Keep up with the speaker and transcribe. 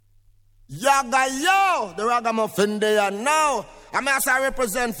Yaga yo, the ragamuffin there now. I'm as I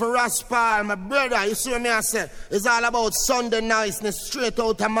represent for Raspal, my brother. You see me I say, it's all about Sunday niceness, straight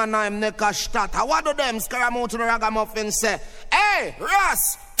out of Mannheim, Neckarstadt. What do them scaramouche to the ragamuffin say? Hey,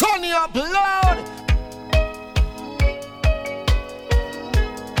 Ras, turn it up loud.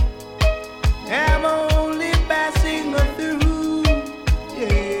 I'm only passing through,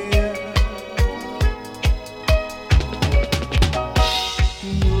 yeah.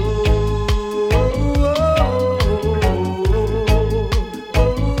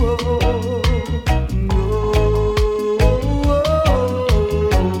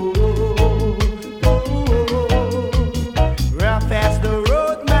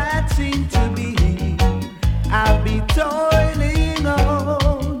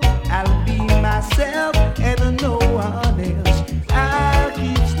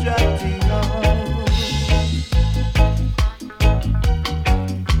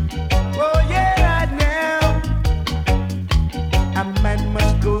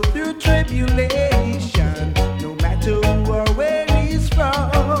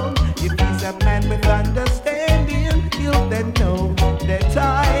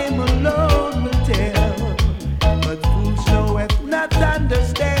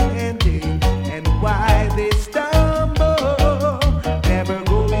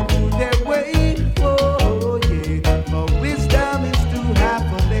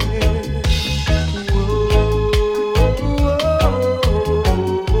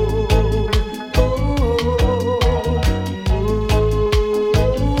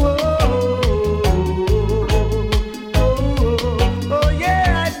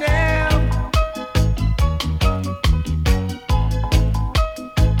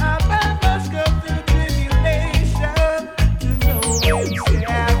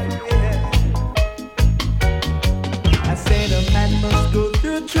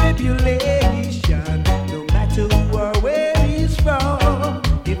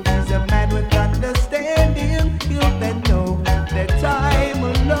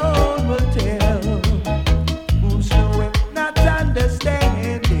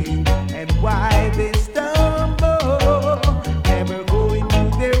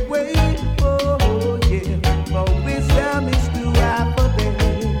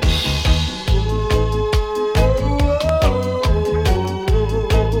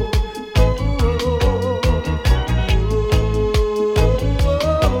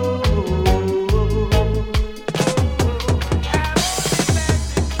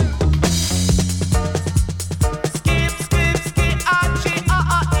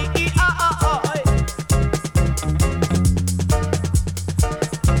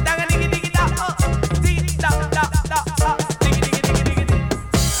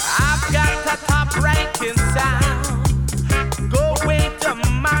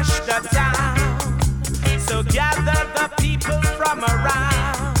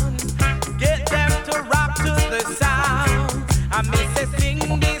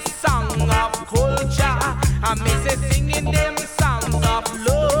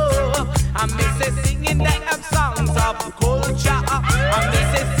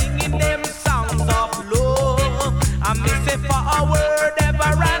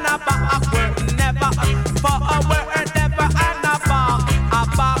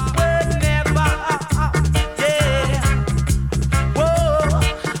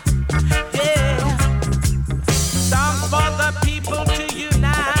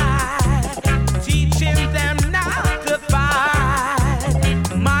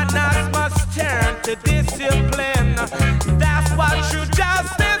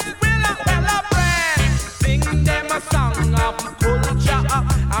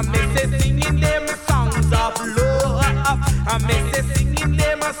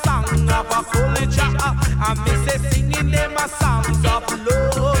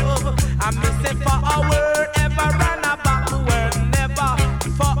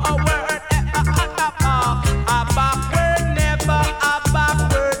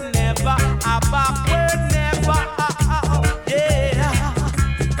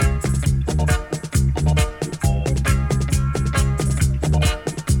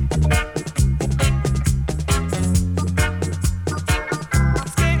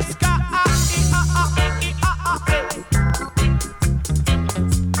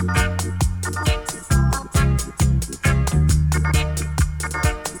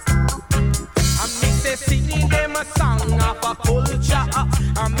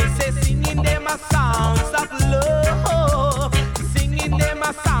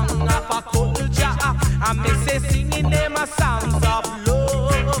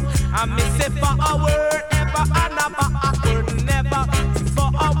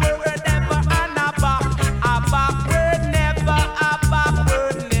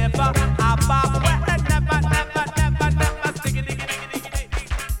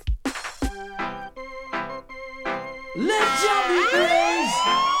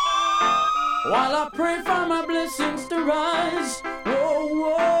 while I pray for my blessings to rise. Whoa,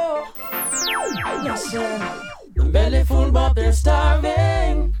 whoa. Listen, the belly full but they're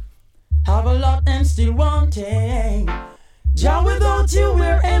starving. Have a lot and still wanting. Jah, without you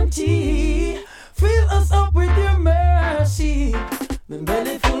we're empty. Fill us up with your mercy. The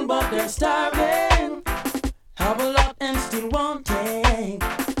belly full but they're starving. Have a lot and still wanting.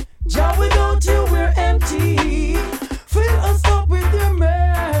 Jah, without you we're empty. Fill us up with your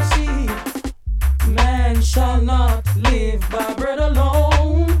mercy. Man shall not live by bread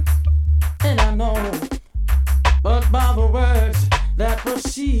alone, and I know, but by the words that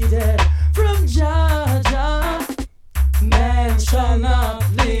proceeded from Jah Jah. Man shall not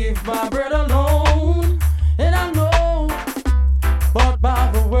live by bread alone, and I know, but by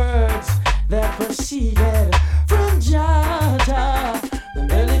the words that proceeded from Jah Jah. The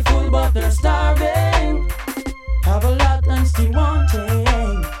belly full but they're starving. Have a lot and still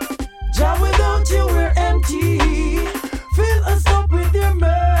wanting. Jah, without you we're empty. Fill us up with your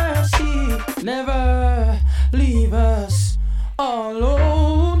mercy. Never leave us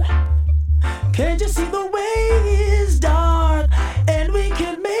alone. Can't you see the way is dark and we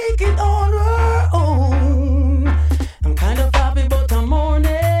can make it on our own? I'm kind of happy but I'm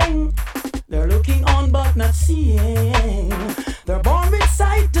mourning. They're looking on but not seeing. They're born with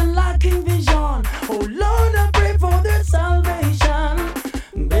sight and lacking vision. Oh Lord, I pray for their salvation.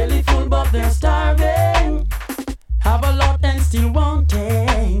 Belly full but they're starving. Have a lot and still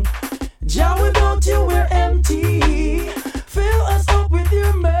wanting. Jah, without you we're empty. Fill us up with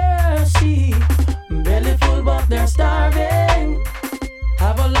your mercy. Belly full but they're starving.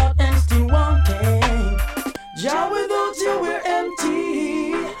 Have a lot and still wanting. Jah, without you we're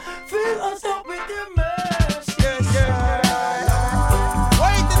empty. Fill us up with your mercy. Yes, yeah.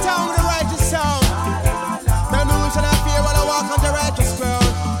 Wake the town with the righteous sound. Tell me who shall I fear while I walk on the righteous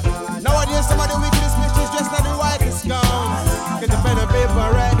ground. Nowadays some of the wickedest mysteries just not the whitest gown. Get the pen and paper,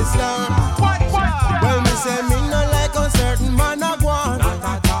 write this down. Well, me say me no like a certain man a gwan.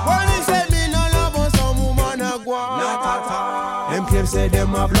 Well, me say me no love on some woman a gwan. Them claims say them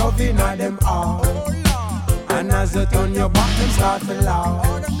have love in a them all. And as you turn your back, them start to laugh.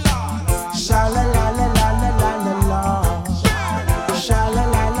 Shala la la la la la la la. Shala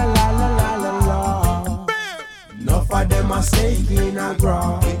la la la la la la la. Enough of them a stay clean and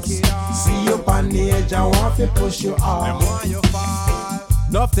grass. See you on the edge and want to push you off.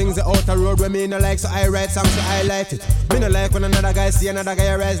 Enough things are out the road where me no like, so I write songs to highlight it. Me no like when another guy see another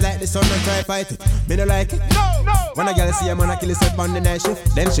guy rise like the sun and try fight it. Me no like it. When a girl see a man a kill himself on the night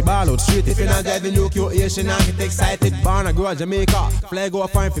shift, then she ball out straight. If you're not driving no QA, she not get excited. Born a grow Jamaica, fly go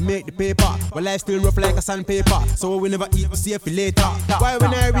fine for make the paper. But life still rough like a sandpaper, so we never eat, we save for later. Why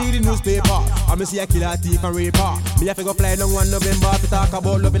when I read the newspaper, I me see a killer, thief and raper. Me have to go fly down 1 November to talk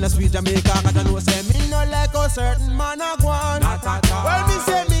about love in a sweet Jamaica. Cause I know say me no like a certain man a gwan. Well me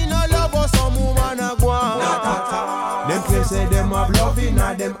say me no love or some woman a gwan. Them claims say them have love in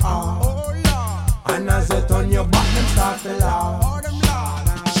a them all. And as you turn your back, them start to laugh.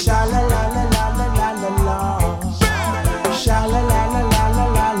 Shala la la la la la la la. Shala la la la la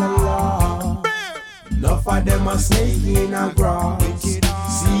la la la. Enough of them a snake in a grass.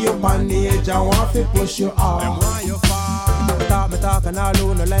 See you on the edge, I want to push you off. Me talk and all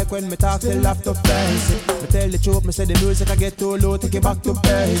who no like when me talk till after basic. Me tell the truth, me say the music I get too low, take it back to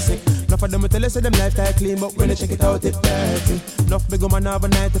basic. Enough of them me tell you say them lifestyle clean, but when they check it out it dirty. Enough big man have a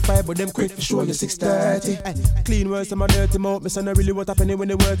 9 to 5, but them quick to show you 6:30. Ay, clean words to my dirty mouth, me say no really what happening when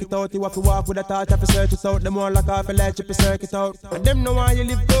they work it out. You have to walk with a thought, have to search it out. Them all like off a light, you circuit it out. And them know why you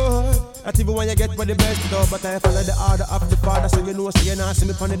live good, not even when you get for the best it out. But I follow the order of the father, so you know so you not see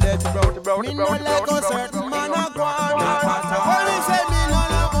me on the dirty road. Me no like a certain man a gwan. Only say me no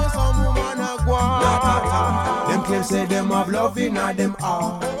love on some woman a gwan. Them claims say them have love in a them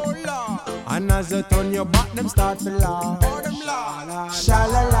all. And as you turn your back, them start to laugh.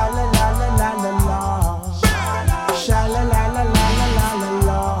 Shala la la la la la la la. Shala la la la la la la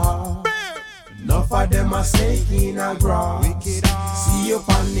la. Enough of them a snake in a grass. See you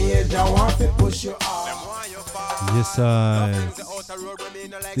on the edge, I want to push you off. Yes,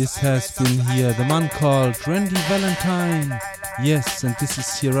 this has been here, the man called Randy Valentine. Yes, and this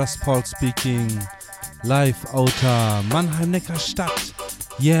is here Russ Paul speaking, live outer Mannheim Neckarstadt.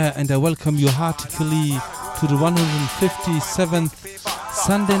 Yeah, and I welcome you heartily to the 157th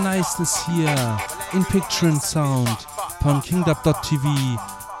Sunday nights this year in picture and sound upon kingdom.tv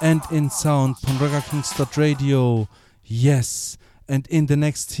and in sound upon regakings.radio. Yes, and in the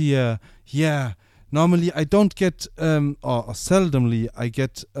next year, yeah, Normally, I don't get, or seldomly, I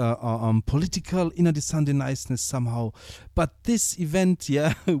get political inner the Sunday niceness somehow. But this event,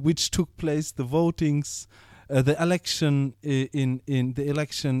 yeah, which took place, the votings, the election in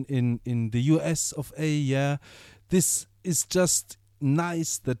the US of A, yeah, this is just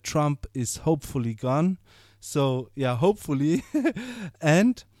nice that Trump is hopefully gone. So yeah, hopefully,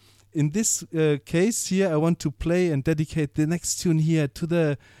 and in this case here, I want to play and dedicate the next tune here to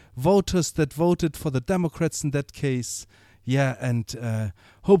the voters that voted for the Democrats in that case. Yeah, and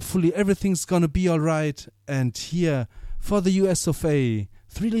hopefully everything's gonna be all right. And here for the US of A,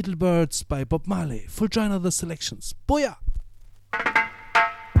 Three Little Birds by Bob Marley. Full join of the selections. Booyah!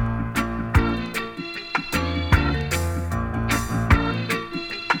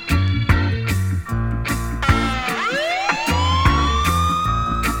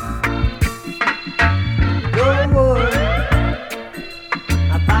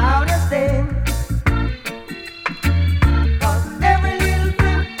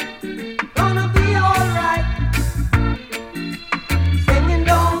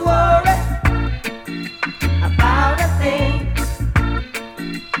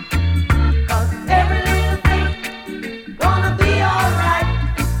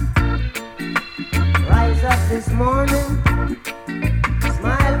 This morning,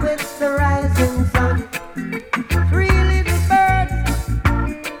 smile with the rising sun. Three little birds,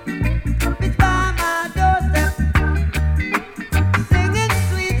 which by my doorstep, singing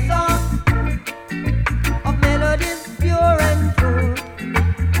sweet songs of melodies pure and true,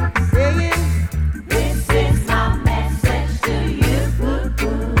 saying, "This is my message to you."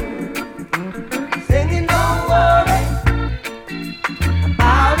 Singing, "Don't worry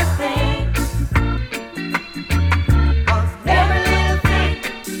about a thing."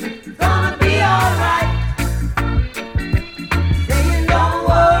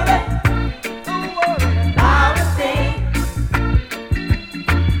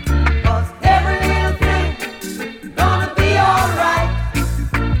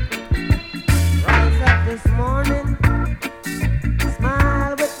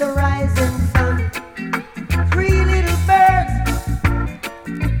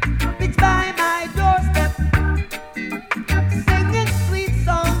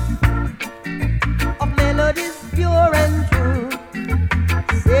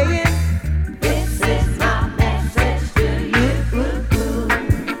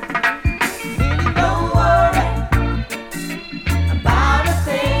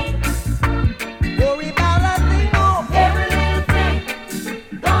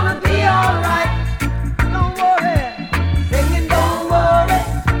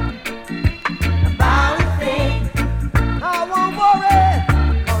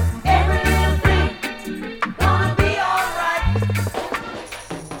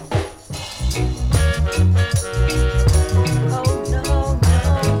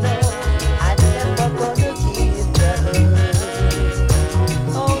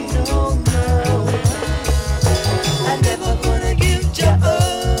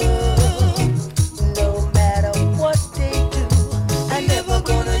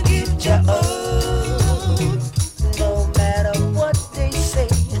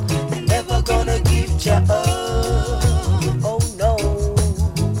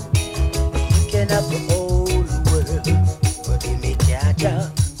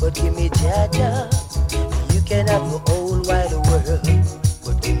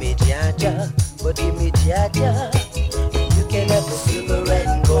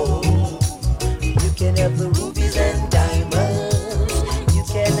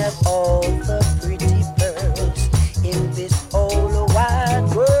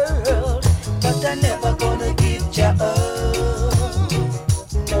 Never gonna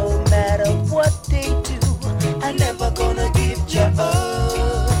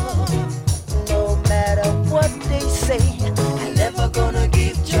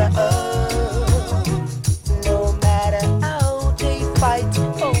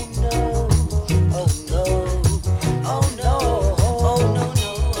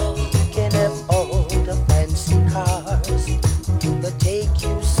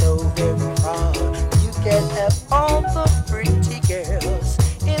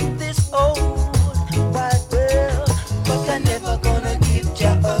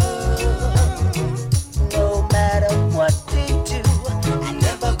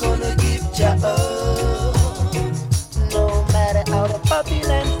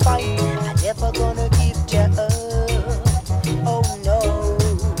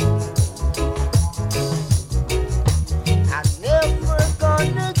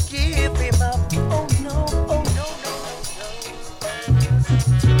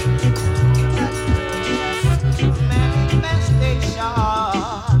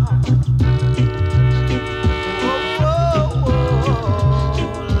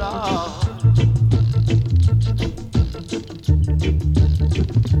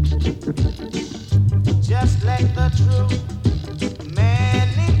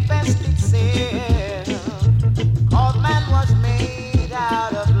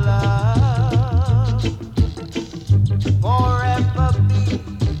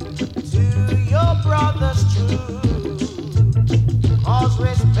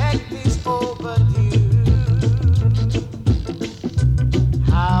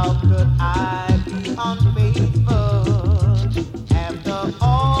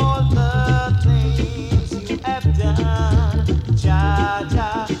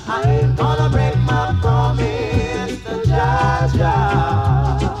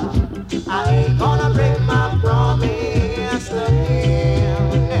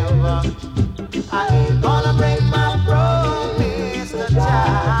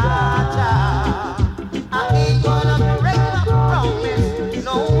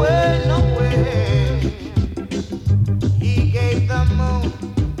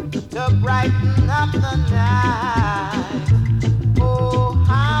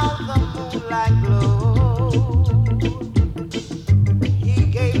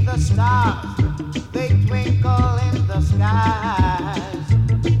stars, they twinkle in the skies.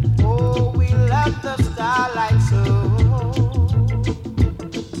 Oh, we love the starlight so.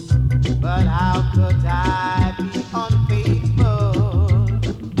 But how could I be unfaithful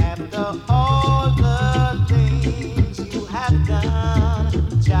after all the things you have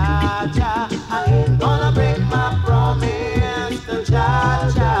done? Jah, Jah, I ain't gonna break my promise to Jah,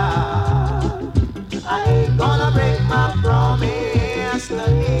 Jah. I ain't gonna break my promise to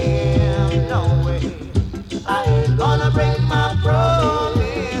him, no way. I ain't gonna break my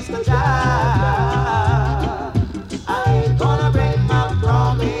promise to Jah. I ain't gonna break my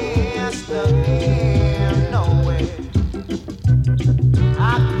promise to him, no way.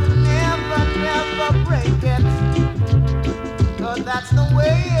 I could never, never break it, 'cause that's the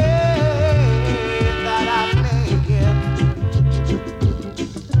way that I make it.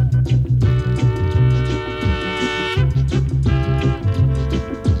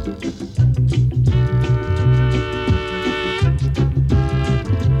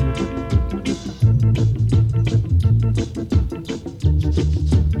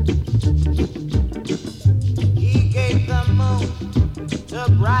 He gave the moon to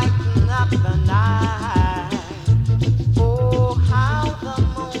brighten up the night. Oh, how the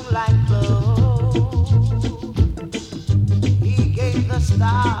moonlight glows. He gave the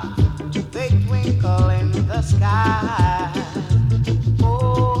stars, they twinkle in the sky.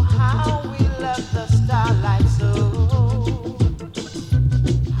 Oh, how we love the starlight so.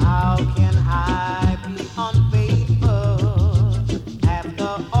 How can I be unfaithful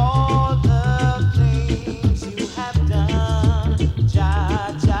after all the things you have done?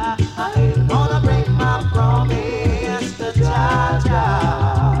 Jah, Jah, I ain't gonna break my promise to Jah,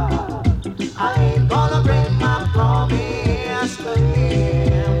 Jah. I ain't gonna break my promise to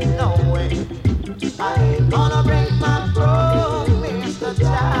him, no way. I ain't gonna break my promise to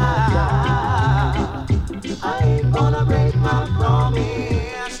Jah. I ain't gonna break my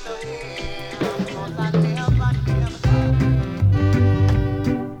promise to him, 'cause I never, never.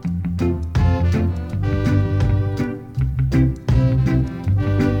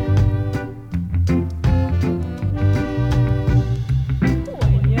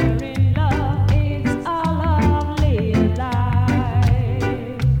 When you're in love, it's a lovely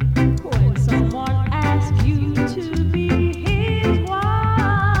life. When someone asks you to be his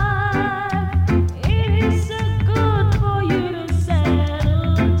wife, it is so good for you to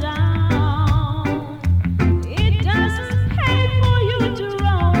settle down. It doesn't pay for you to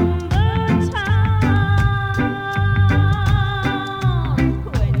roam the town.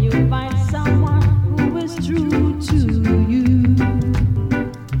 When you find someone who is true to you,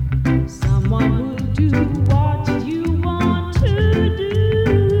 someone who'll do what you want to do.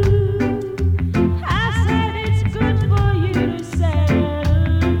 I said it's good for you to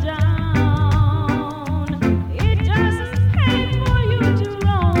settle down. It doesn't pay for you to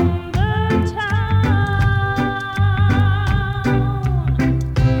roam the town.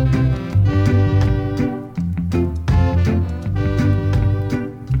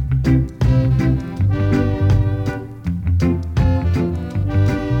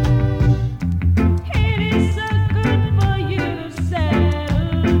 It is so good for you to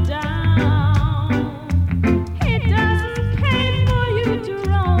settle down. It doesn't pay for you to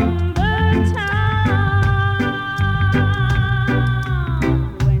roam the town.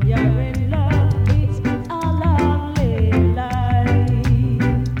 When you're in love, it's a lovely life.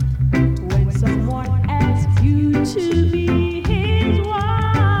 When someone asks you to be his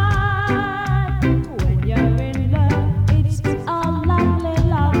wife, when you're in love, it's a lovely,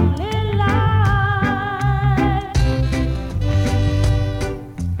 lovely life.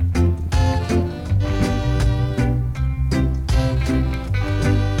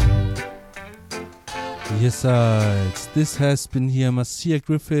 Yes, this has been here Marcia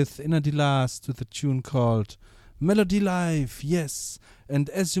Griffith, Inner Last, with a tune called Melody Live. Yes, and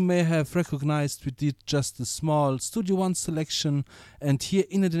as you may have recognized, we did just a small Studio One selection, and here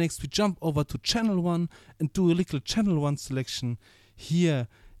in the next we jump over to Channel One and do a little Channel One selection. Here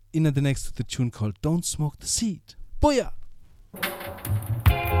in the next with a tune called Don't Smoke the Seed. Booyah!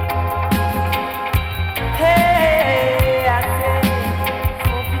 Hey, I say,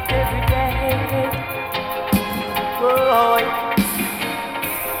 smoke it every day. Oh,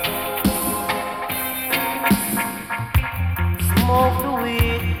 smoke the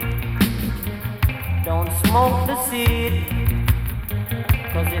weed, don't smoke the seed.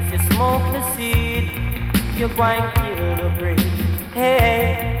 'Cause if you smoke the seed, you're going to kill the breed.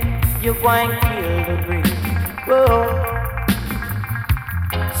 Hey, you're going to kill the breed. Whoa.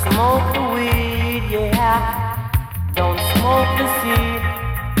 Smoke the weed, yeah. Don't smoke the seed.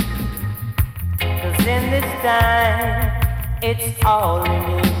 it's all we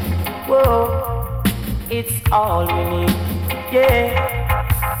need. Whoa, it's all we need. Yeah.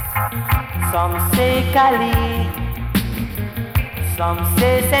 Some say Cali, some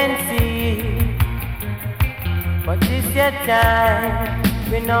say Sensi, but this your time.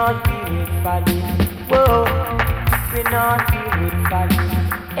 We not deal with folly. Whoa, we not deal with folly.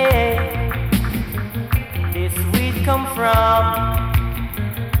 Hey, this wheat come from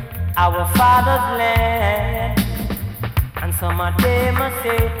our father's land, and some of them must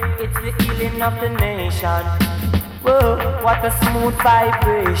say it's the healing of the nation. Whoa, what a smooth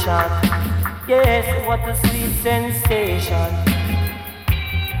vibration. Yes, what a sweet sensation.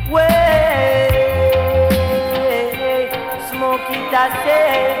 Way, smoke it, I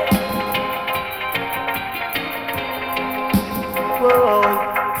say. Whoa,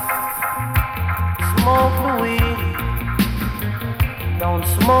 smoke the weed, don't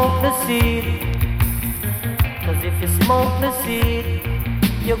smoke the seed. Cause if you smoke the seed,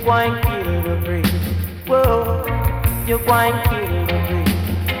 you're going to kill the breed. Whoa, you're going to kill the breed.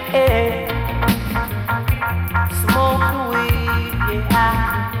 Hey, smoke the weed, yeah.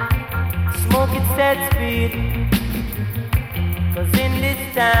 Smoke it set speed. Cause in this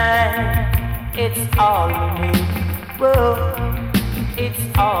time, it's all we need. Whoa, it's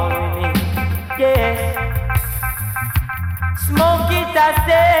all we need. Yes, smoke it, I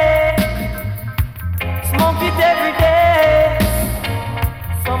say. Smoke it every day.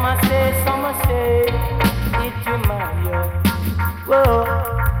 Some I say, it you mad, yeah. Whoa,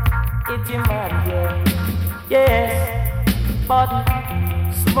 it you mad, yeah. Yes, but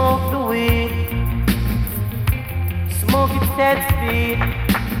smoke the weed, smoke it at speed,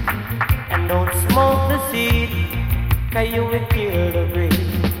 and don't smoke the seed, 'cause you will kill the breed.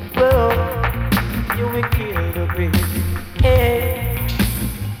 Whoa, you will kill the breed. Hey,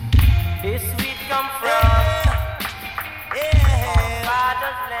 this weed come from our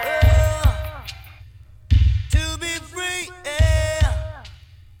father's land. To be free,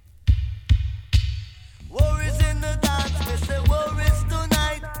 worries in the dance, they say worries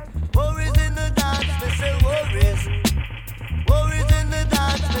tonight. Worries in the dance, they say worries. Worries in the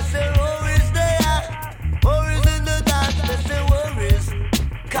dance, they say worries there. Worries in the dance, they say worries.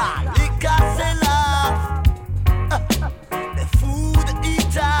 Kalika say laugh, the food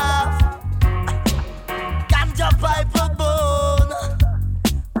eat off. Ganja pipe a bone,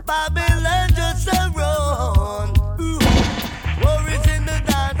 Babylon just a run. Worries in the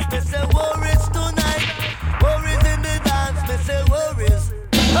dance, they say worries tonight. Worries in the dance, they say worries.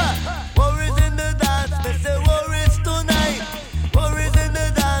 Worries in the dance, they say worries tonight. Worries in the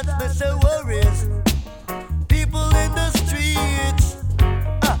dance, they say worries. People in the streets,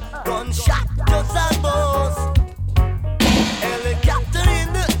 gunshot just a buzz. Helicopter in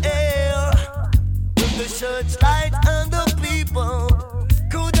the air, with the searchlight and the people.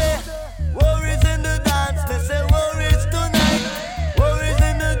 Could they? Worries in the dance, they say worries tonight. Worries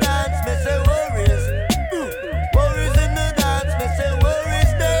in the dance, they say worries. Worries in the dance, they say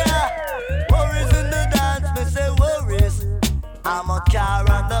worries there. Worries in the dance, they say worries. I'm a car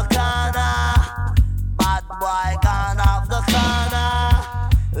on the corner, bad boy gone off the corner.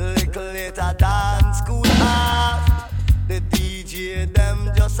 Little later dance school off, the DJ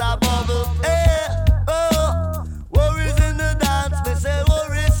them just a bubble. Hey, oh, worries in the dance, they say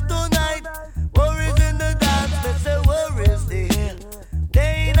worries tonight. Worries in the dance, they say worries there.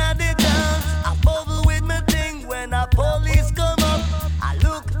 They ain't at the dance, I bubble with me thing when a police come up. I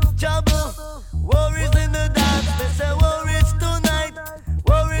look trouble. Worries in the dance, they say worries tonight.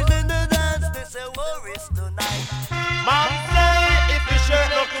 Worries in the dance, they say worries tonight. Man say if your shirt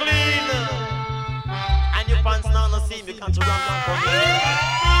no clean and your pants now no seam, you can't run down for me.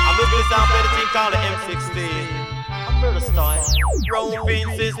 I'm looking this down for the thing called the M16. I'm murder style. Round bean,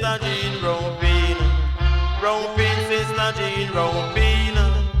 sister Jean, round bean. Round bean, sister Jean, round bean.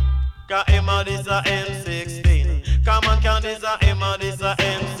 Cause Emma this a M16. Come on, can this a Emma this a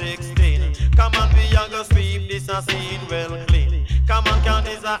M16. Come on, we young go sweep this a scene well clean. Come on, can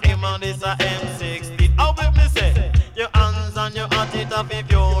this a Emma this a M16. How with me say? Your hands and your heart it up if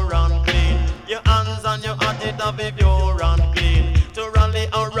you're run clean. Your hands and your heart it up if you're run clean. To rally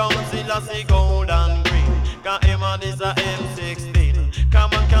around Selassie gold and green. Cause Emma this a M16.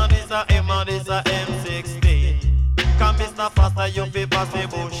 Come on, can this a Emma this a M16. Come Mr. Faster, you fi pass the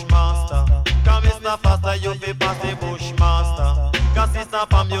Bushmaster. Come Mr. Faster, you fi pass the Bushmaster. Cause sister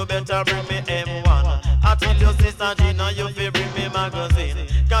Pam, you better bring me M1. I tell you sister Gina, you fi bring me magazine.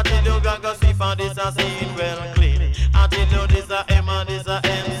 Cause tell you go see for this a scene well clean. I tell you this a Emma, this a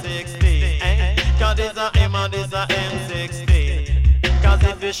M16. Cause this a Emma, this a M16. Cause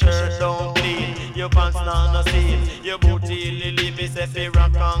if your shirt don't clean, Your pants now no seen. Your booty lily me say fi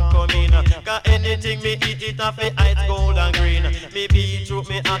rock and come in. Cause anything me eat it off fi ice gold and green. Me beetroot,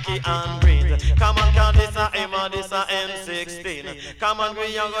 me hockey and greens. Come on, cause this a M and this a M16. Come on, we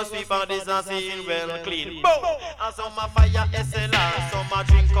young go sweep and this a scene well clean. Boom! And some a fire SLR, some a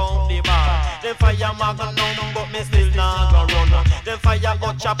drink out the bar. Them fire Magnum, but me still not go run. Them fire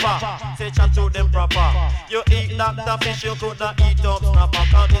go chopper, say chat to them proper. You eat Dr. Fish, you coulda eat up snapper.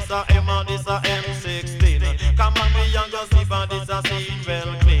 Cause this a M and this a M16. Come on, we young go sweep and this a scene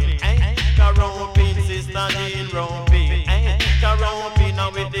well clean. Cause round pin, sister Jean, round pin. Cause round pin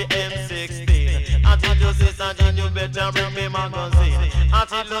now with the M16. Until you sister Jean, you better bring me magazine.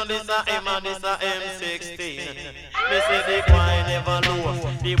 Until you this a M and this a M16. Me say the boy never low,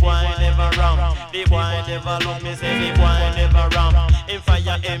 the boy never ram, the boy never look. Me say the boy never ram. If I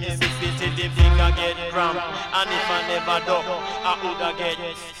M16 till the finger get cramp, and if I never duck, I woulda get.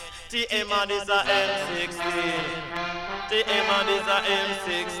 TM and is a M16. TM and is a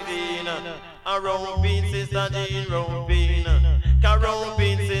M16. A round bean, sister Jean, round bean. Round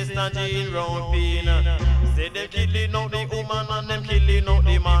bean, sister Jean, round bean. Say them killing out the woman and them killing out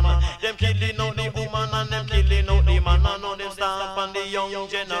the man. Them killing out the woman and them killing out the man. I know them stamp on the young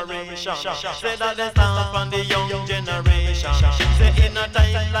generation. Say that they stamp on the young generation. Say in a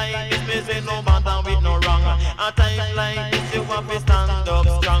time like this, me say no matter with no wrong. A time like this, you have to stand up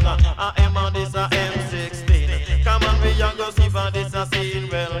strong. I am on this a M16. Come on, we young go see for this a scene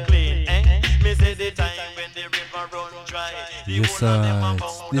well clean. Me say the time when the river run dry. Yes,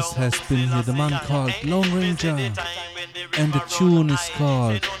 this has been here the man called Lone Ranger, and the tune is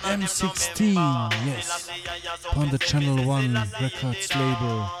called M16. Yes, on the Channel 1 Records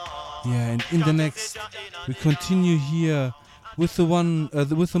label. Yeah, and in the next we continue here with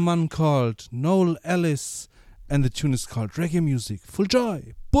the man called Noel Ellis, and the tune is called Reggae Music. Full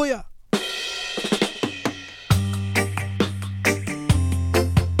joy, booyah!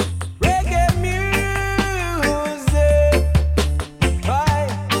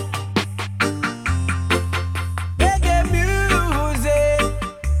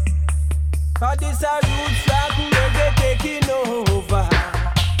 This a roots rock reggae taking over.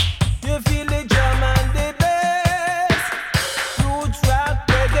 You feel the drum and the bass. Roots rock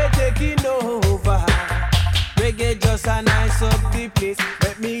reggae taking over. Reggae just a nice up the place.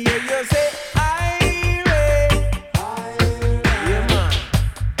 Let me hear you say, Aye, yeah man.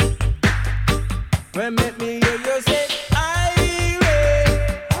 Well, let me hear you say,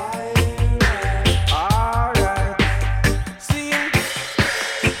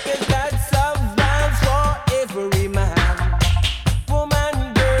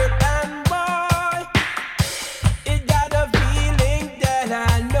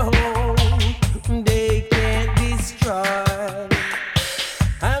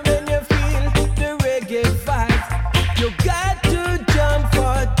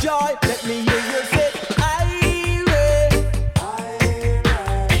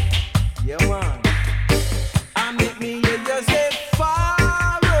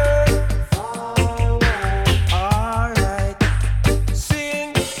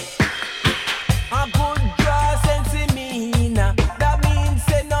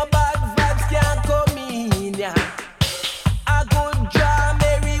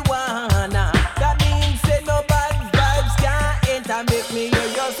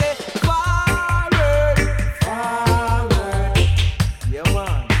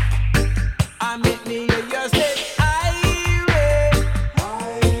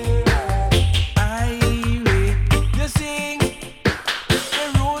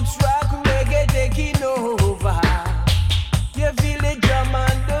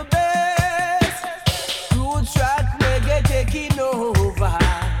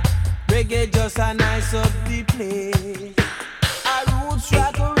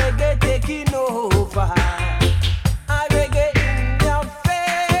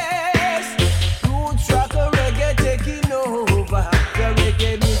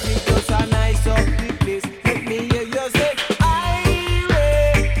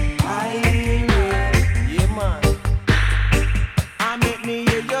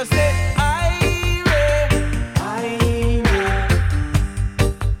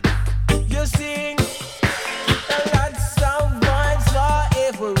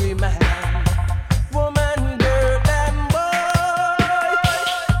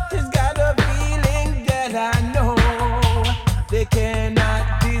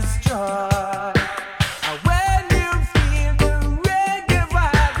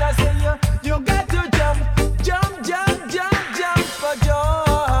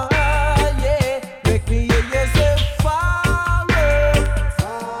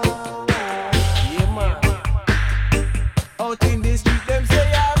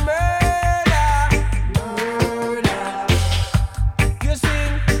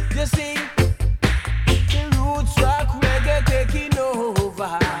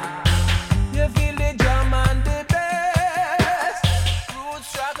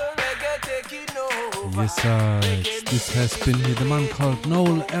 Yes, this has been here the man called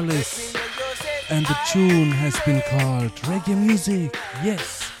Noel Ellis, and the tune has been called Reggae Music.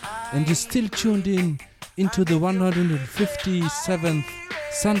 Yes, and you're still tuned in into the 157th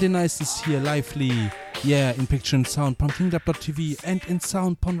Sunday Nights here lively. Yeah, in picture and sound on KingDub.tv and in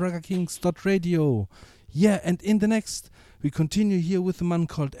sound on RaggaKings.radio. Yeah, and in the next we continue here with a man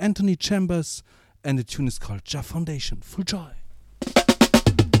called Anthony Chambers, and the tune is called Jah Foundation. Full joy.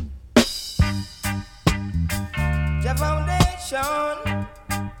 Jah Foundation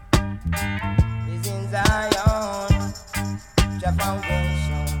is in Zion. Jah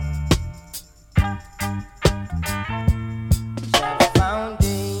Foundation. Jah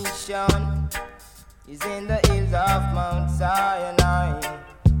Foundation is in the hills of Mount Sinai.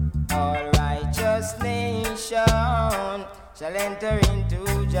 All righteous nation shall enter into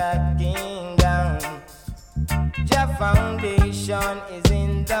Jah kingdom. Jah Foundation is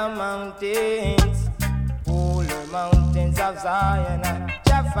in the mountains, polar mountains of Zion.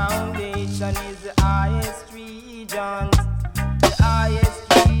 Jah Foundation is the highest region. The highest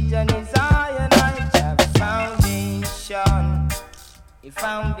region is Zion. Jah Foundation, a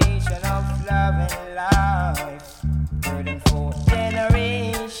foundation of love and life. Third and fourth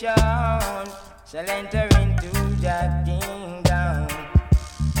generation shall enter into Jah kingdom.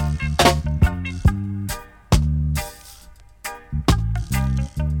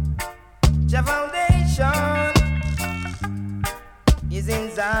 Jah Foundation is in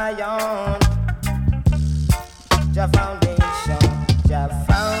Zion. Jah Foundation, Jah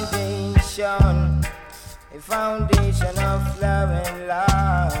Foundation, a foundation of love and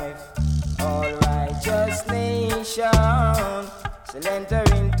life. All righteous nation shall enter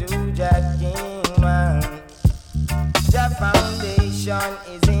into Jah kingdom. Jah Foundation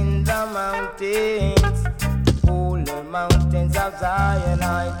is in the mountains, polar mountains of Zion.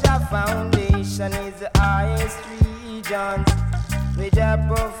 Jah Foundation is the highest region, where Jah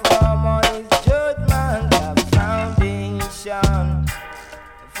perform all his judgment. Jah Foundation,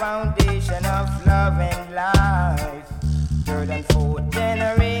 the foundation of love and life. Third and fourth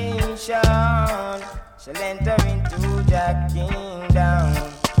generation shall enter into Jah kingdom.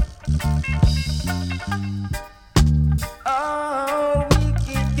 Oh,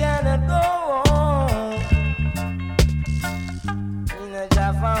 wicked cannot go on in a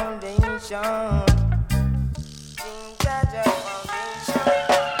Jah Foundation. In Jah Foundation.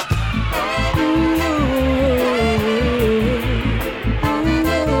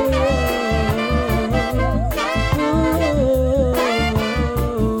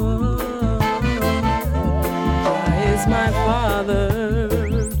 Jah is my Father,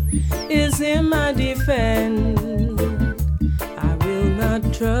 is Him I defend. I will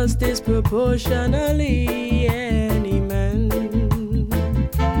not trust disproportionately any man.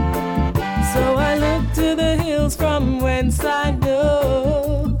 So I look to the hills from whence I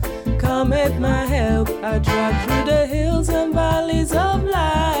know cometh my help. I trod through the hills and valleys of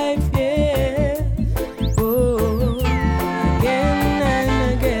life, yeah. Oh, again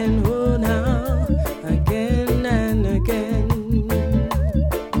and again, oh now, again and again.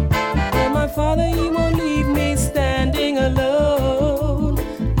 Oh, my Father, He won't leave me standing alone,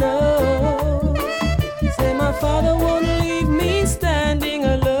 no. Say my Father won't leave me standing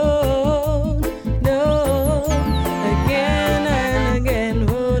alone, no. Again and again,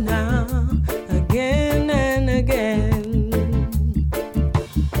 oh now, again and again.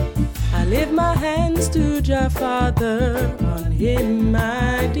 I lift my hands to Jah Father, on Him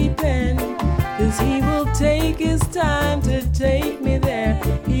I depend. 'Cause He will take His time to take me there.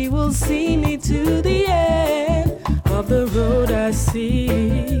 He will see me to the end of the road I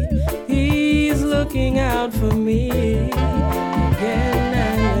see. He's looking out for me. Again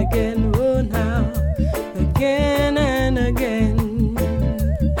and again, oh now, again and again.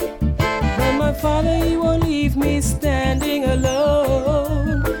 But my Father, He won't leave me standing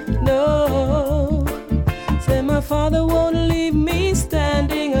alone, no. Say my Father won't leave me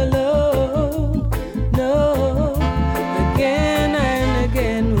standing alone, no. Again and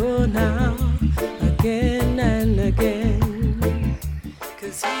again, oh now, again and again.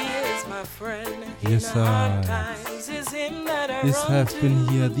 'Cause He is my friend. Yes, in the hard times. It's Him that I This run have to. been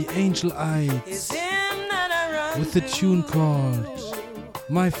here the Angel It's Eyes Him that I run with the to. tune called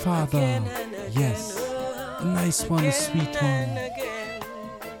My Father. Again and again, Yes, a nice one, a again sweet and one. again.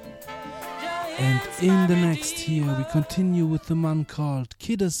 And in the next here we continue with the man called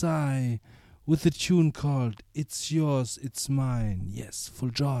Kidasai with the tune called It's Yours, It's Mine. Yes, full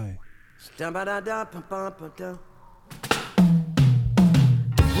joy.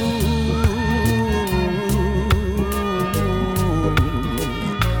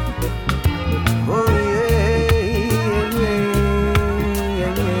 Oh yeah.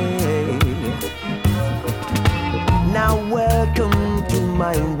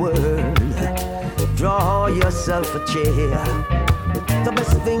 world, draw yourself a chair. The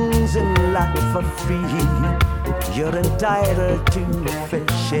best things in life are free. You're entitled to fair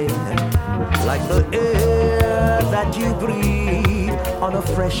share. Like the air that you breathe on a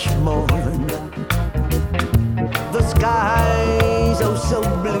fresh morn. The skies oh so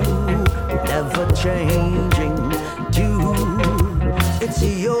blue, never changing too. It's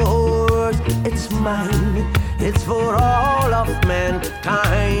yours, it's mine, it's for all of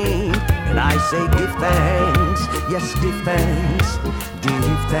mankind. And I say give thanks, yes give thanks,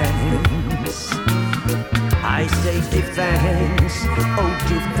 give thanks. I say give thanks, oh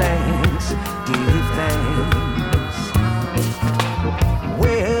give thanks, give thanks.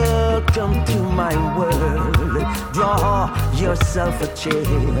 Welcome to my world, draw yourself a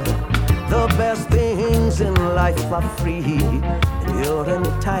chair. The best things in life are free, and you're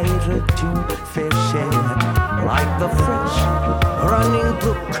entitled to fair share. Like the fresh running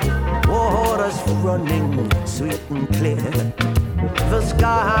brook, waters running sweet and clear. The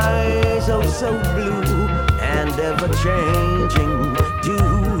skies oh so blue and ever changing too.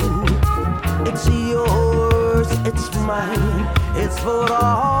 It's yours, it's mine, it's for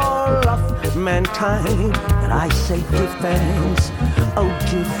all of mankind. And I say give thanks, oh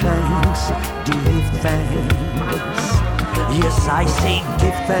give thanks, give thanks. Yes, I say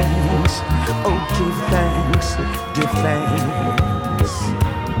give thanks, oh give thanks, give thanks.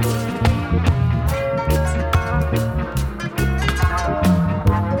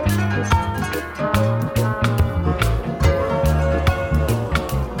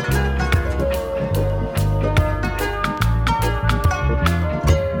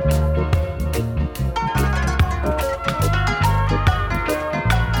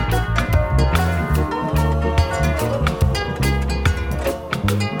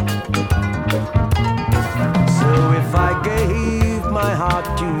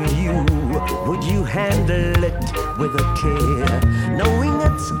 Handle it with a care, knowing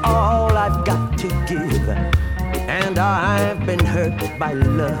it's all I've got to give. And I've been hurt by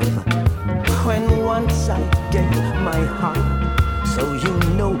love when once I gave my heart. So you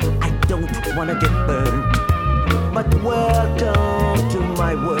know I don't wanna get burned. But welcome to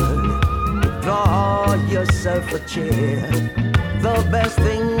my world, draw yourself a chair. The best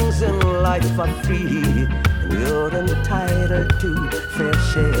things in life are free, and you're entitled to fair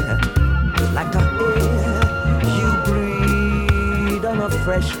share. Like a air you breathe on a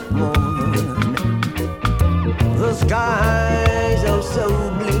fresh morn. The skies are so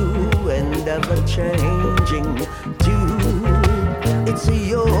blue and ever changing too. It's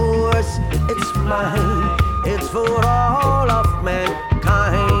yours, it's mine, it's for all of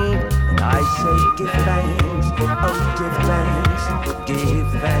mankind. And I say give thanks, oh give thanks,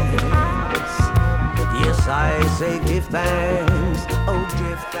 give thanks. Yes, I say give thanks, oh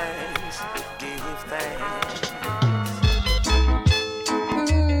give thanks.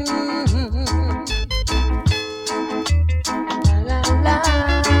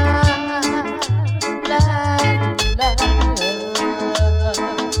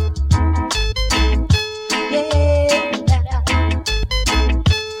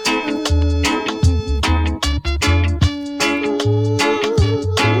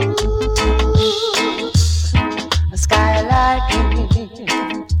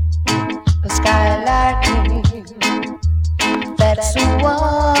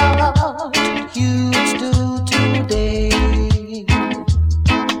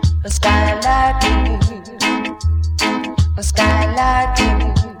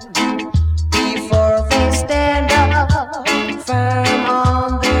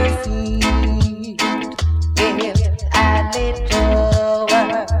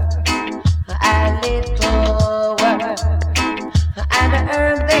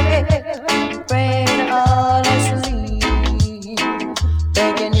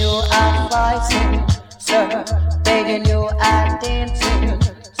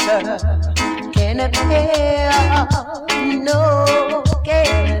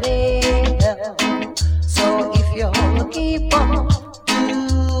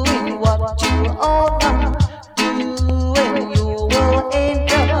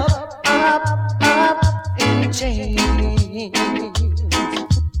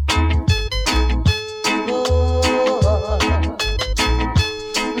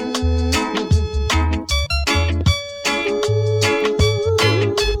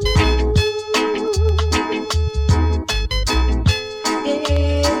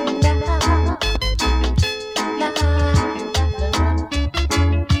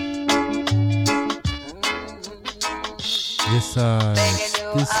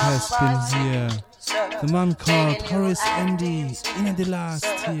 This has been here The man called Horace Andy in the last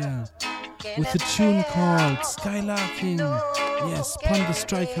here with a tune called Skylarking. Yes, upon the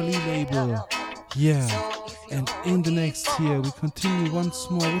Striker Lee label. Yeah, and in the next here we continue once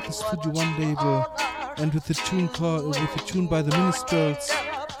more with the Studio One label and with the tune by the Minstrels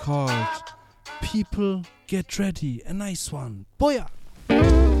called People Get Ready. A nice one. Boya!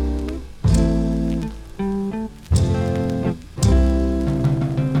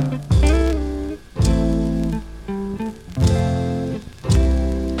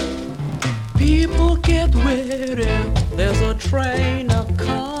 People get ready, there's a train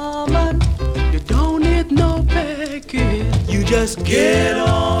a-comin'. You don't need no package, you just get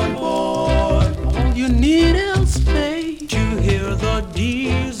on board. All you need is faith to hear the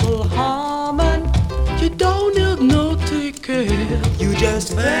diesel humming. You don't need no ticket, you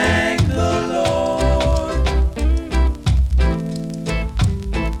just thank the Lord.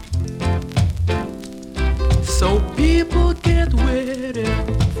 So people get ready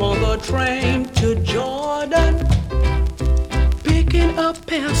for the train to Jordan, picking up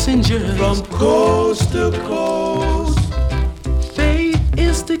passengers from coast to coast. Faith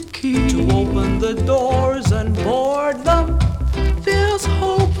is the key to open the doors and board them. There's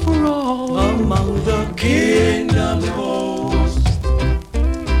hope for all among the kingdom's host.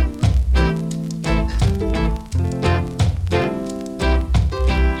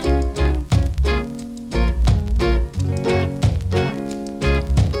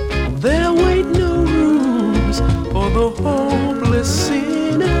 There ain't no rooms for the hopeless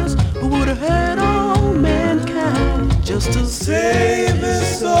sinners who would have had all mankind just to save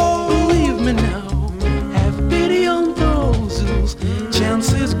his soul. Believe me now, have pity on those whose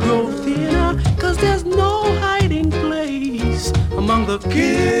chances grow thinner, 'cause there's no hiding place among the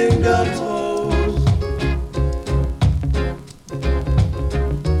kingdom's host.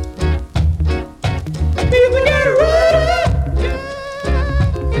 People get ready.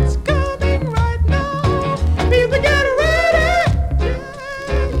 It's coming right now. People get ready.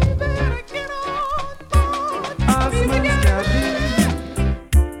 You better get on board. People get ready.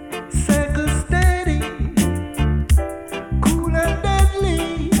 Cycle steady, cool and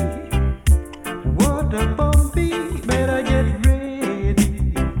deadly. Water bumpy, better get ready.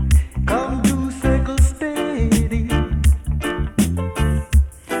 Come do cycle steady.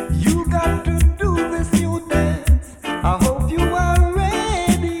 You got to do this new dance. I hope you are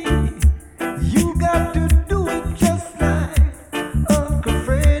ready. You got to do it just like Uncle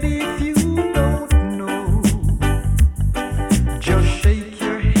Freddy. If you don't know, just shake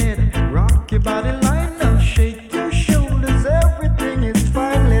your head, rock your body line now, shake your shoulders. Everything is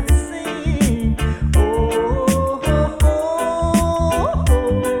fine. Let's sing. Oh, oh, oh,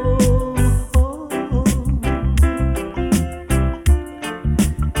 oh, oh.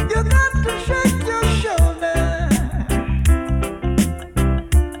 You got to shake your shoulders.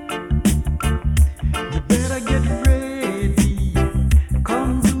 You better get ready.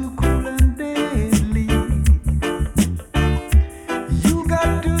 Come do cool and deadly. You got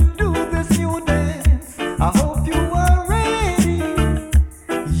to do this new dance. I hope you are ready.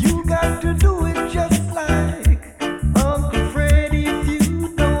 You got to do it just like Uncle Freddy. If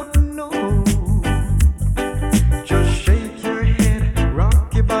you don't know, just shake your head,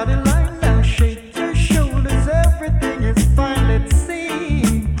 rock your body line now, shake your shoulders. Everything is fine. Let's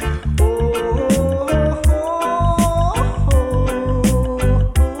sing. Oh, oh, oh, oh.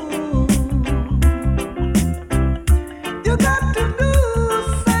 You got to do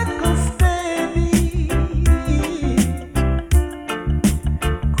cycle steady,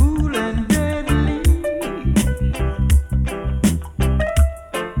 cool and deadly.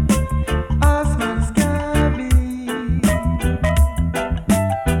 Osman Scabby.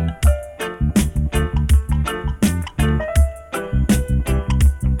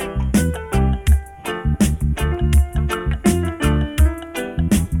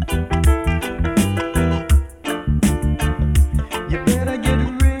 You better get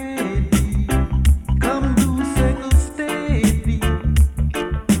ready. Come do cycle steady.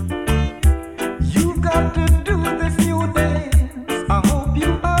 You got to do this new dance. I hope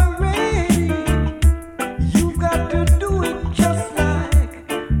you are ready. You got to do it just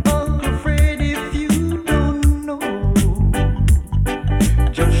like Uncle Freddy. If you don't know,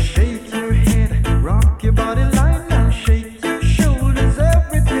 just shake your head, rock your body line now, shake your shoulders.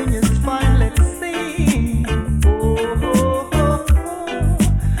 Everything is fine. Let's sing. Oh, oh, oh,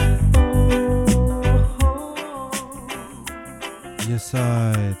 oh, oh. Yes,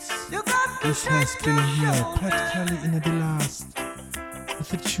 sides. You got to This has shake been your here shoulders. practically in the last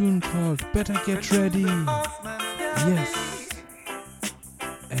with a tune called Better Get Ready. Osman Scabby. Yes.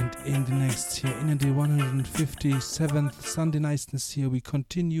 And in the next year, in the 157th Sunday Niceness here, we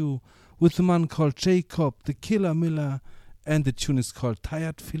continue with a man called Jacob, the Killer Miller, and the tune is called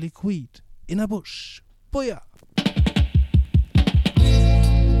Tired Philip Weed in a Bush. Booyah!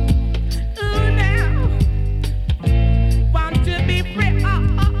 Ooh, now, want to be free.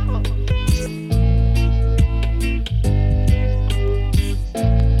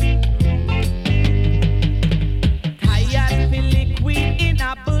 Tired Philip Weed in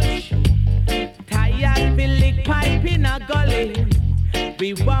a bush. Tired Philip pipe in a gully.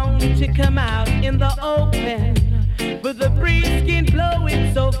 We want to come out in the open with the breeze skin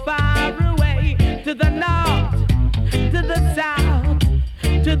blowing so far away to the north, to the south,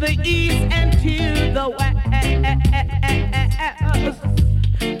 to the east and to the west,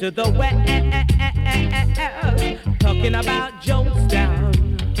 to the west. Talking about Jonestown,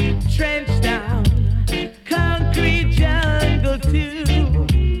 Trenchtown, concrete jungle too.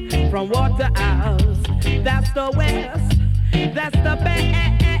 From Waterhouse, that's the west, that's the best.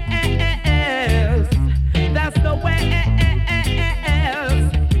 That's the West.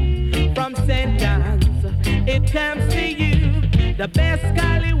 From St. John's, it comes to you, the best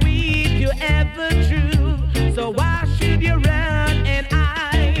golly weed you ever drew. So why should you run and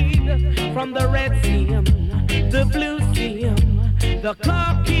hide from the red seam, the blue seam, the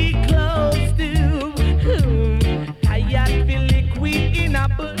cocky clothes too? Tired Philip weed in a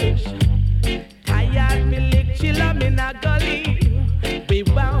bush, tired Philip chillum in a gully. We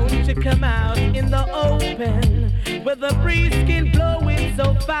want to come out in the open with the breeze skin blowing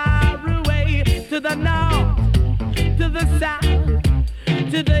so far away to the north, to the south,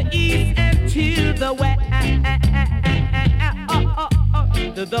 to the east and to the west,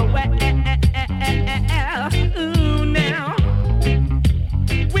 to the west. Ooh, now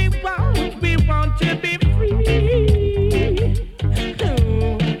we want to be free.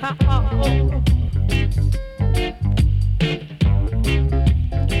 Ooh,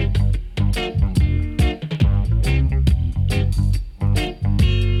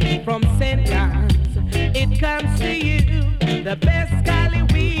 From St. John's, it comes to you, the best golly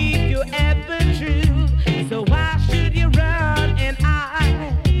weed you ever drew. So why should you run and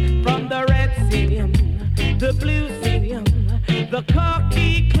hide from the red seam, the blue seam, the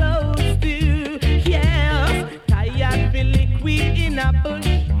cocky clothes too? Yes, tired Philip weed in a bush,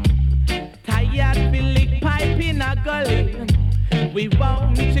 tired Philip pipe in a gully. We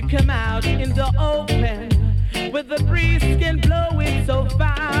want to come out in the open with the breeze skin blowing so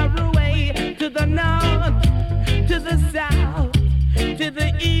far away to the north, to the south, to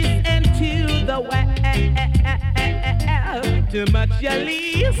the east and to the west. Too much you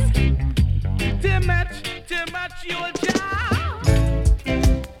lease, too much you'll job.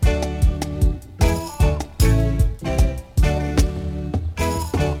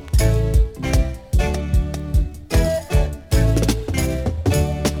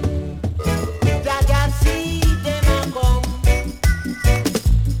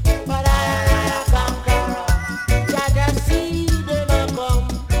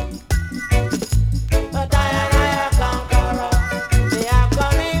 They are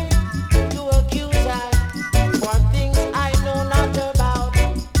coming to accuse us for things I know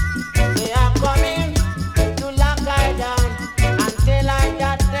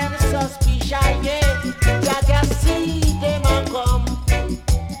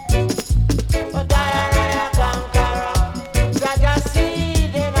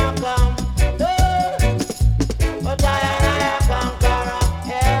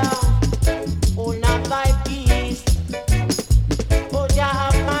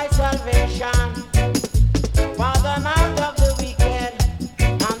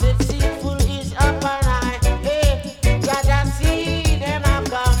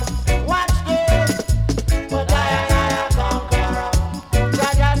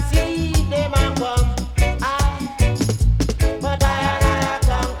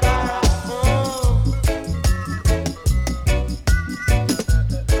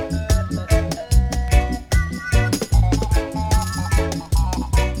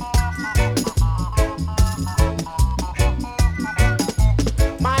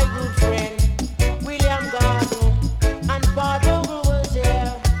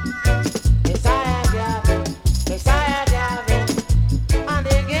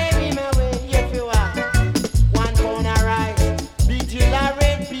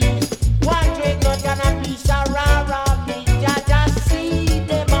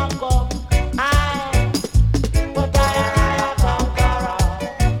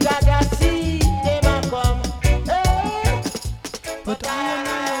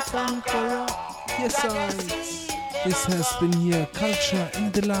This has been here, Culture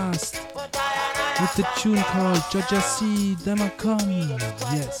in the Last, with the tune called Georgia C. Them a Come.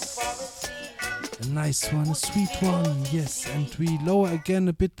 Yes, a nice one, a sweet one. Yes, and we lower again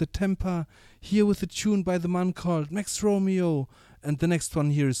a bit the tempo here with a tune by the man called Max Romeo, and the next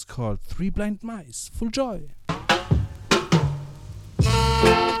one here is called Three Blind Mice. Full joy.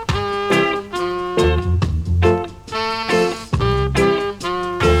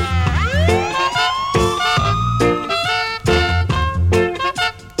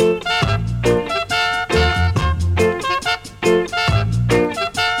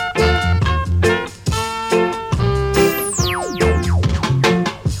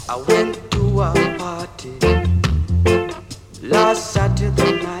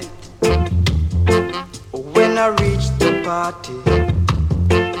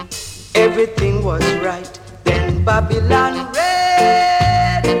 Everything was right. Then Babylon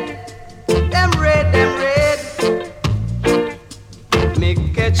red, them red, them red. Me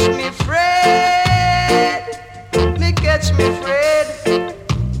catch me Fred, me catch me Fred.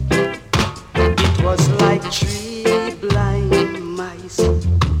 It was like three blind mice.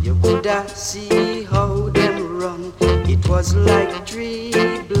 You coulda see how them run. It was like three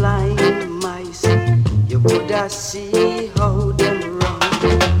blind mice. You coulda see how them run.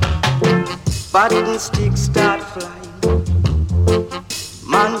 Button sticks start flying,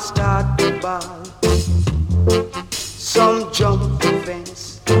 man start to ball. Some jump the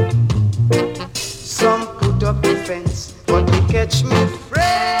fence, some put up the fence, but they catch me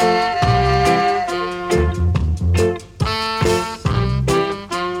Fred.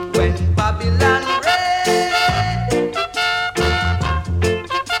 When Babylon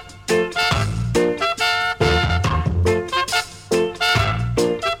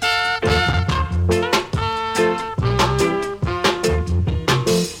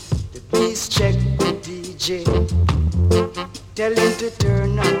tell him to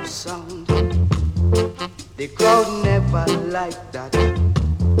turn up sound. The crowd never liked that.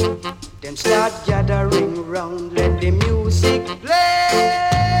 Them start gathering round. Let the music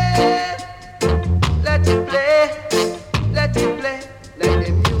play. Let it play. Let it play. Let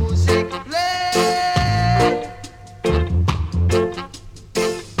the music play.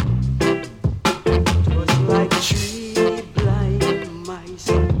 It was like three blind mice.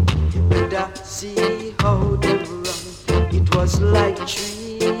 You coulda see how they run. It was like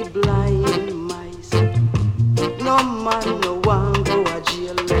three blind mice. No man, no one go a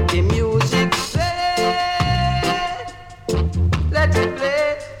jail. Let the music play. Let it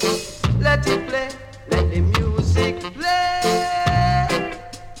play. Let it play. Let the music play.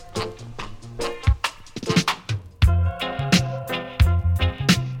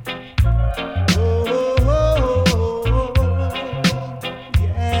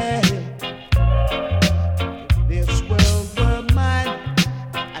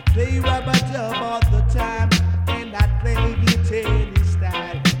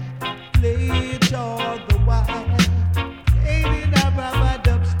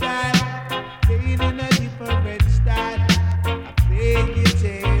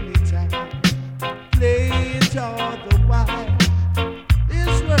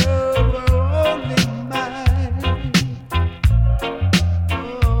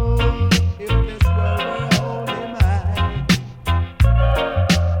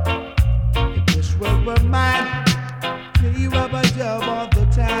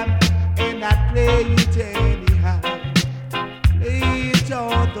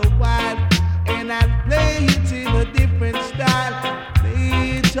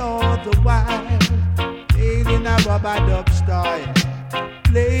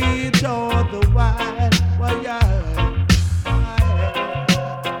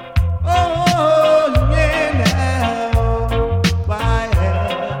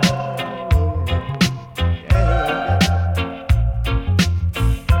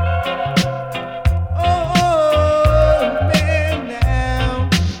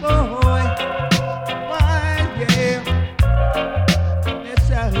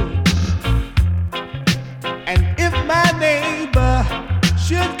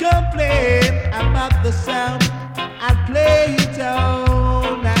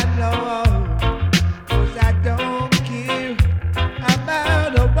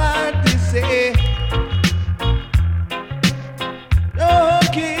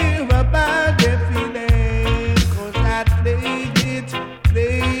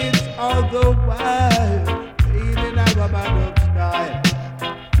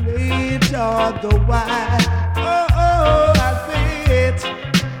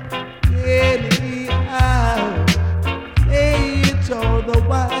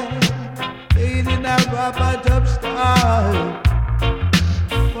 Rubber dub star.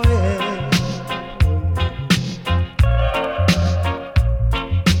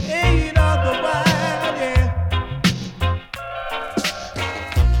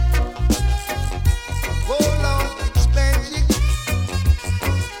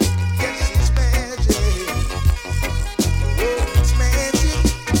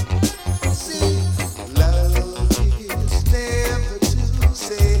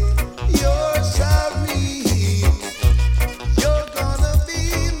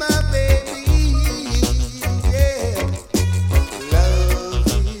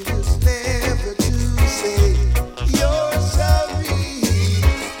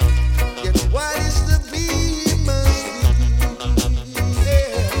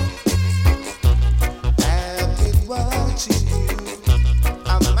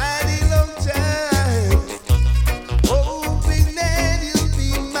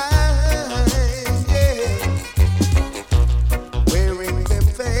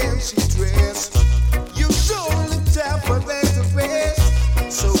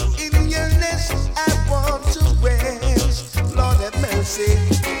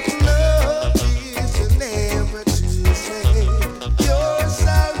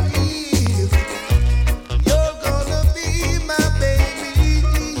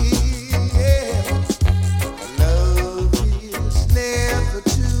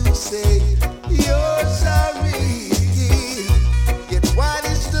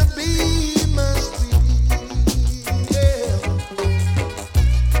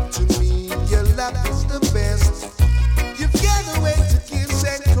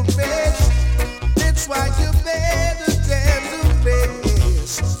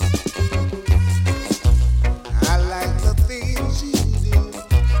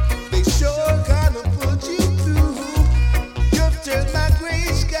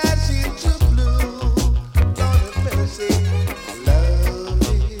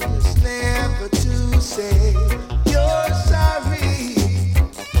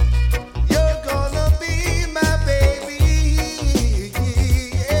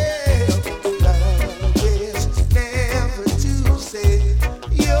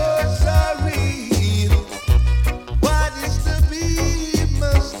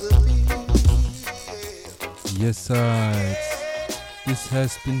 Yes, this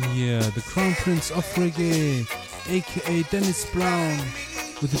has been here the Crown Prince of Reggae, aka Dennis Brown,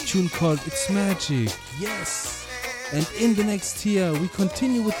 with a tune called It's Magic. Yes! And in the next year, we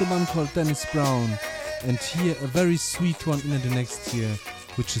continue with the one called Dennis Brown, and here a very sweet one in the next year,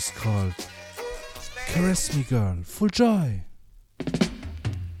 which is called Caress Me Girl. Full joy!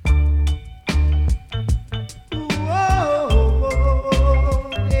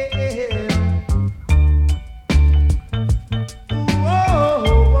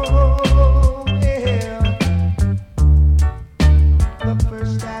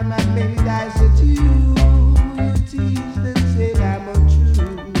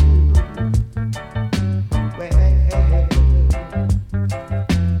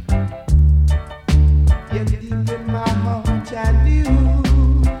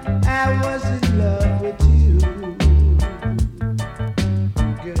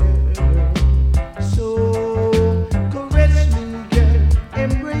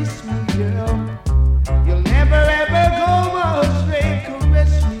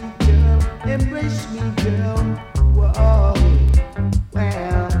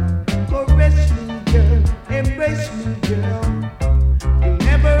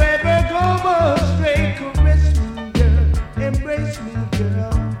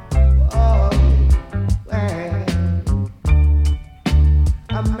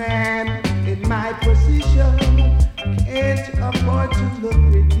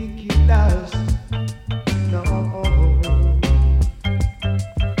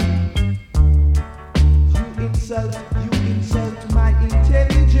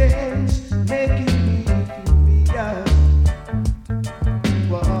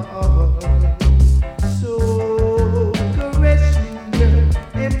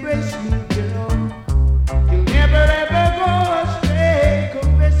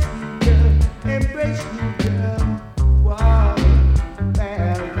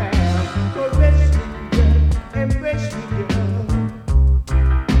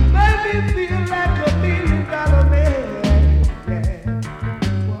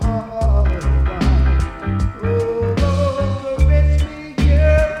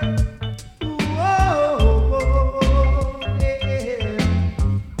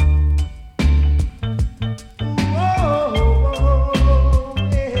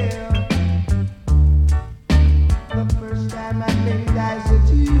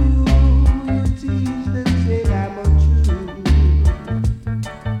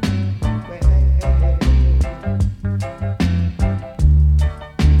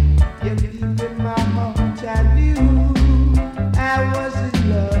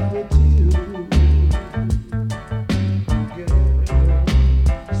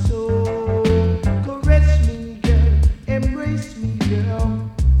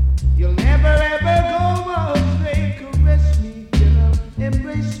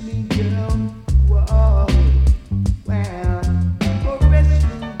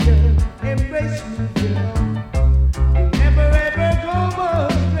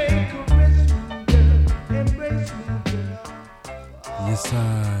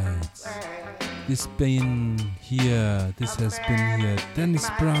 This has been here Dennis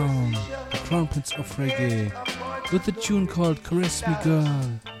Brown, the Crown Prince of Reggae, with a tune called Caress Me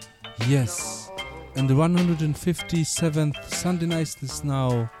Girl. Yes, and the 157th Sunday Niceness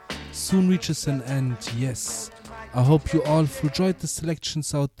now soon reaches an end. Yes, I hope you all enjoyed the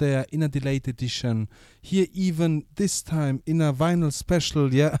selections out there in a delayed edition. Here even this time in a vinyl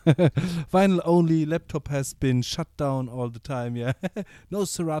special, yeah. Vinyl only, laptop has been shut down all the time, yeah. No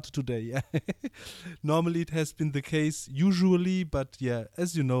Serato today, yeah. Normally it has been the case, usually, but yeah,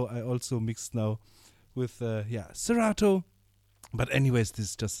 as you know, I also mix now with, Serato. But anyways, this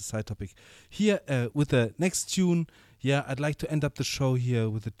is just a side topic. Here, with the next tune, yeah, I'd like to end up the show here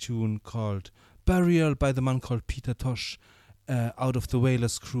with a tune called Burial by the man called Peter Tosh, out of the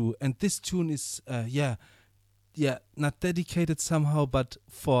Wailers crew. And this tune is, not dedicated somehow, but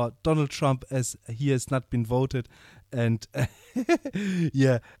for Donald Trump, as he has not been voted. And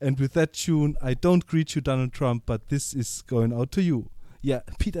and with that tune, I don't greet you, Donald Trump, but this is going out to you. Yeah,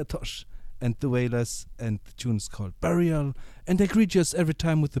 Peter Tosh and the Wailers, and the tune is called Burial. And I greet you every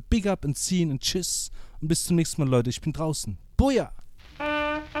time with a big up and scene and tschüss. Und bis zum nächsten Mal, Leute. Ich bin draußen. Boja!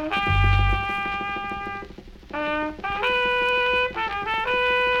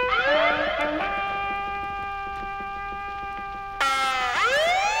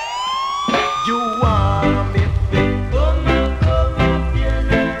 You want me fit, come up,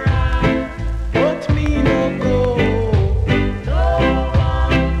 funeral, but me no go. No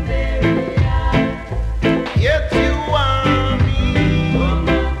one burial. Yet you want me, come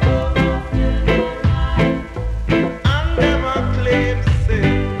up, funeral,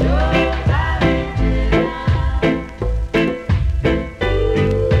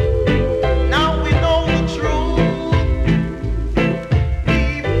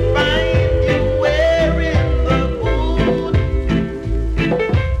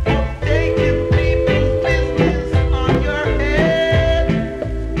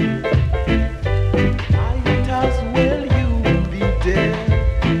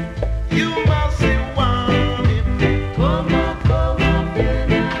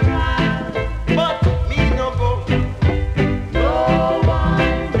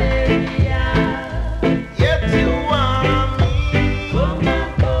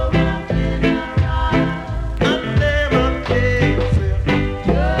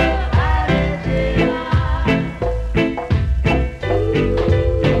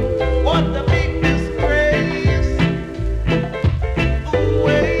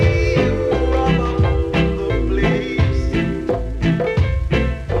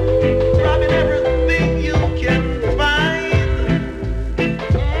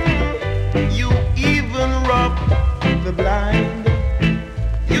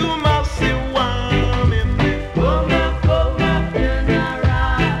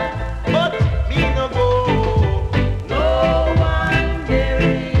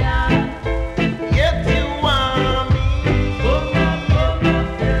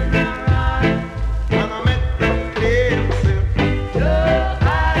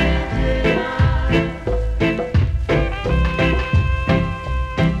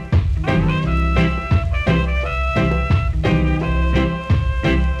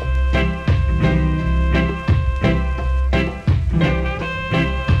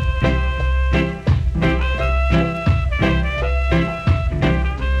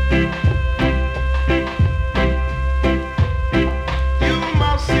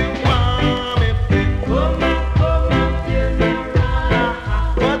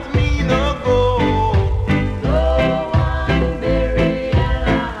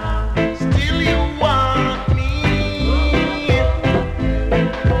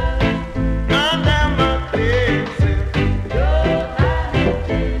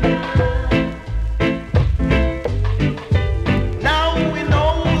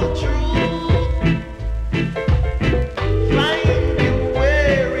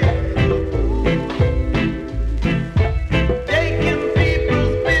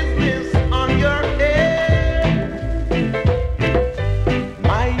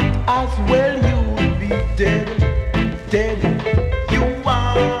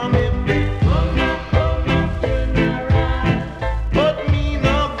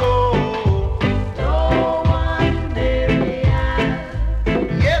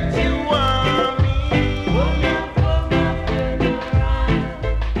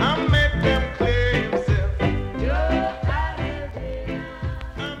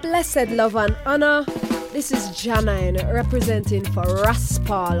 said love and honor. This is Janine representing for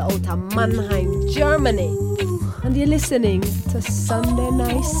Raspal out of Mannheim, Germany. And you're listening to Sunday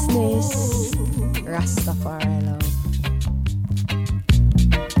Niceness. Rastafari love.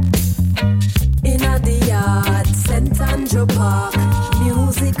 In a the yard, St. Andrew Park.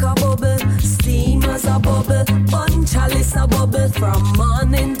 Music a bubble, steamers a bubble, bun chalice a bubble. From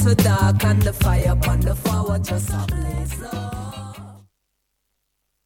morning to dark, and the fire upon the floor just a blaze.